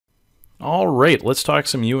All right, let's talk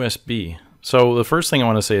some USB. So the first thing I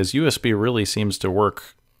want to say is USB really seems to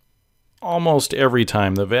work almost every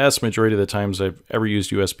time. The vast majority of the times I've ever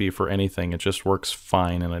used USB for anything, it just works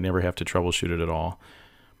fine and I never have to troubleshoot it at all.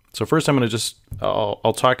 So first I'm going to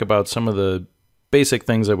I'll talk about some of the basic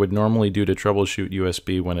things I would normally do to troubleshoot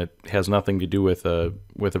USB when it has nothing to do with a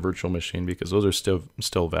virtual machine, because those are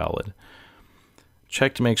still valid.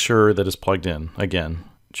 Check to make sure that it's plugged in. Again,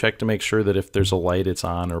 check to make sure that if there's a light, it's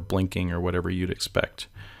on or blinking or whatever you'd expect.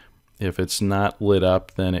 If it's not lit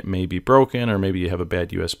up, then it may be broken, or maybe you have a bad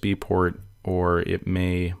USB port, or it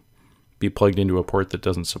may be plugged into a port that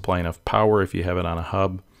doesn't supply enough power if you have it on a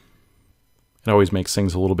hub. It always makes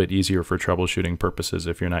things a little bit easier for troubleshooting purposes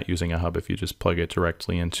if you're not using a hub, if you just plug it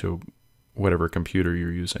directly into whatever computer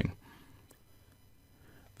you're using.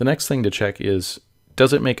 The next thing to check is,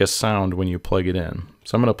 does it make a sound when you plug it in?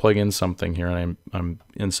 So I'm going to plug in something here, and I'm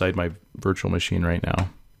inside my virtual machine right now.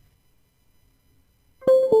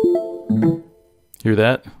 Hear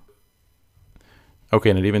that?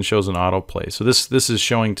 Okay, and it even shows an autoplay. So this is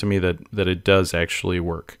showing to me that it does actually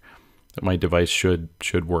work, that my device should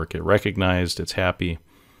work. It recognized, it's happy.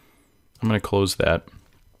 I'm going to close that.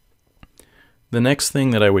 The next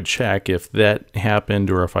thing that I would check, if that happened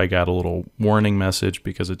or if I got a little warning message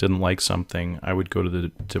because it didn't like something, I would go to the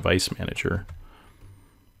device manager.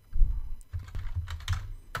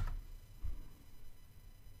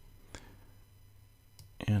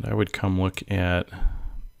 And I would come look at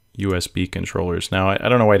USB controllers. Now, I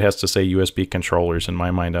don't know why it has to say USB controllers. In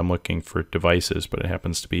my mind, I'm looking for devices, but it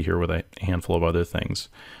happens to be here with a handful of other things.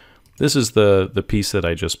 This is the piece that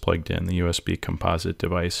I just plugged in, the USB composite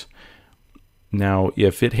device. Now,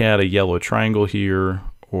 if it had a yellow triangle here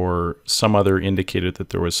or some other indicator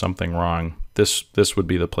that there was something wrong, this would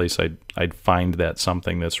be the place I'd find that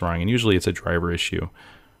something that's wrong. And usually it's a driver issue.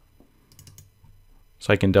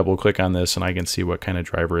 So I can double click on this and I can see what kind of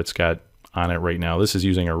driver it's got on it right now. This is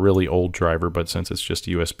using a really old driver, but since it's just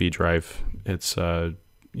a USB drive, it's you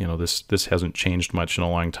know, this hasn't changed much in a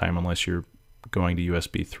long time unless you're going to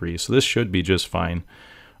USB 3. So this should be just fine.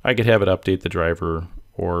 I could have it update the driver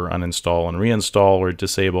or uninstall and reinstall or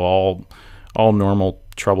disable all normal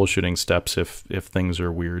troubleshooting steps if things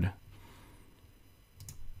are weird.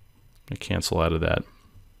 I cancel out of that.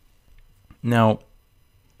 Now,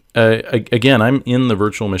 again, I'm in the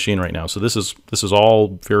virtual machine right now, so this is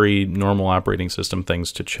all very normal operating system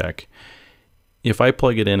things to check. If I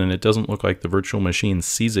plug it in and it doesn't look like the virtual machine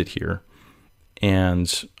sees it here,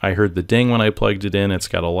 and I heard the ding when I plugged it in, it's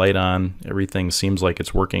got a light on, everything seems like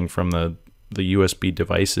it's working from the USB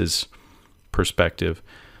device's perspective,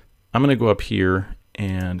 I'm going to go up here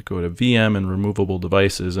and go to VM and removable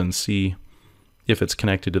devices and see if it's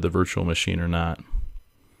connected to the virtual machine or not.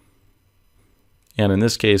 And in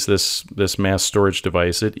this case, this mass storage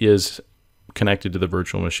device, it is connected to the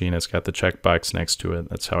virtual machine. It's got the checkbox next to it.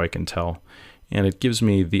 That's how I can tell. And it gives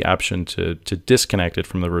me the option to disconnect it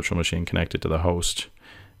from the virtual machine, connect it to the host.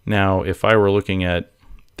 Now, if I were looking at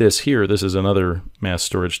this here, this is another mass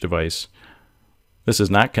storage device. This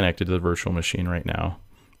is not connected to the virtual machine right now,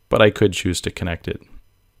 but I could choose to connect it,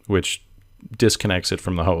 which disconnects it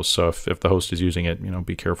from the host. So if the host is using it, you know,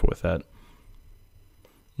 be careful with that.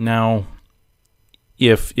 Now,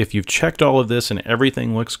 if you've checked all of this and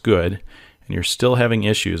everything looks good and you're still having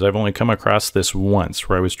issues, I've only come across this once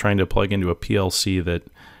where I was trying to plug into a PLC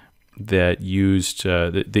that used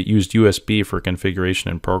USB for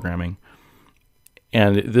configuration and programming.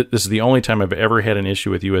 And this is the only time I've ever had an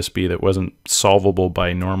issue with USB that wasn't solvable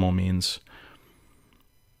by normal means.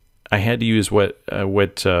 I had to use what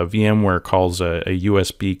VMware calls a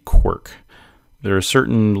USB quirk. There are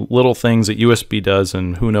certain little things that USB does,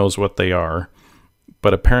 and who knows what they are.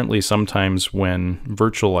 But apparently sometimes when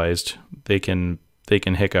virtualized, they can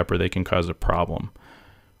hiccup or they can cause a problem.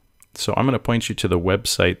 So I'm going to point you to the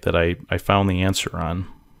website that I found the answer on,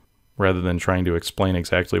 rather than trying to explain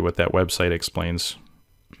exactly what that website explains.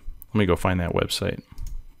 Let me go find that website.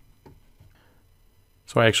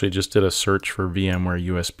 So I actually just did a search for VMware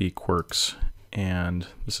USB quirks, and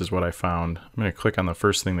this is what I found. I'm going to click on the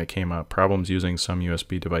first thing that came up, problems using some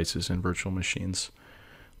USB devices in virtual machines.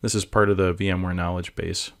 This is part of the VMware knowledge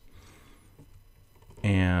base.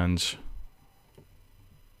 And,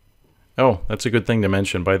 oh, that's a good thing to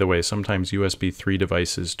mention, by the way. Sometimes USB 3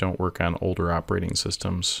 devices don't work on older operating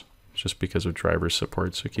systems just because of driver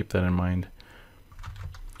support, so keep that in mind.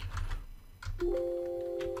 I'm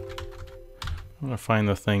going to find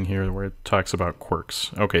the thing here where it talks about quirks.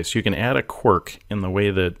 Okay, so you can add a quirk in the way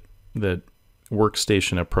that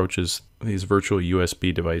Workstation approaches these virtual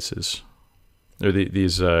USB devices, or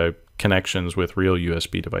these connections with real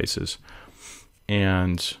USB devices.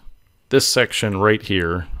 And this section right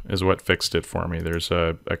here is what fixed it for me. There's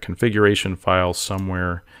a configuration file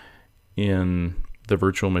somewhere in the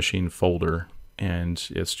virtual machine folder, and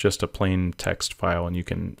it's just a plain text file, and you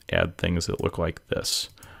can add things that look like this.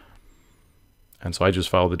 And so I just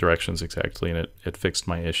followed the directions exactly, and it fixed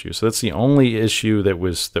my issue. So that's the only issue that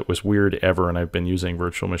was weird ever, and I've been using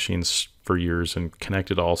virtual machines for years and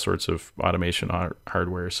connected to all sorts of automation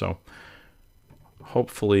hardware. So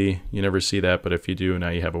hopefully you never see that, but if you do, now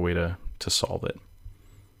you have a way to solve it.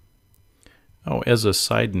 Oh, as a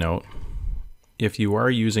side note, if you are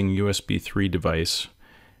using USB 3 device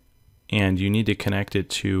and you need to connect it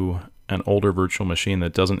to an older virtual machine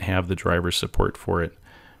that doesn't have the driver support for it,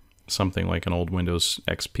 something like an old Windows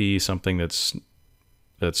XP, something that's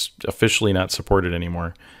officially not supported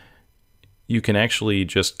anymore, you can actually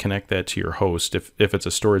just connect that to your host. If it's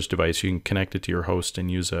a storage device, you can connect it to your host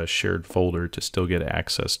and use a shared folder to still get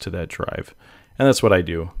access to that drive. And that's what I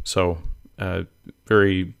do. So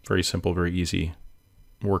very, very simple, very easy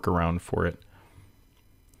workaround for it.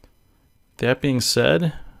 That being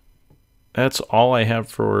said, that's all I have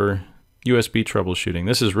for USB troubleshooting.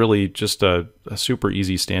 This is really just a super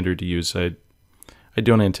easy standard to use. I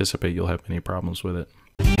don't anticipate you'll have any problems with it.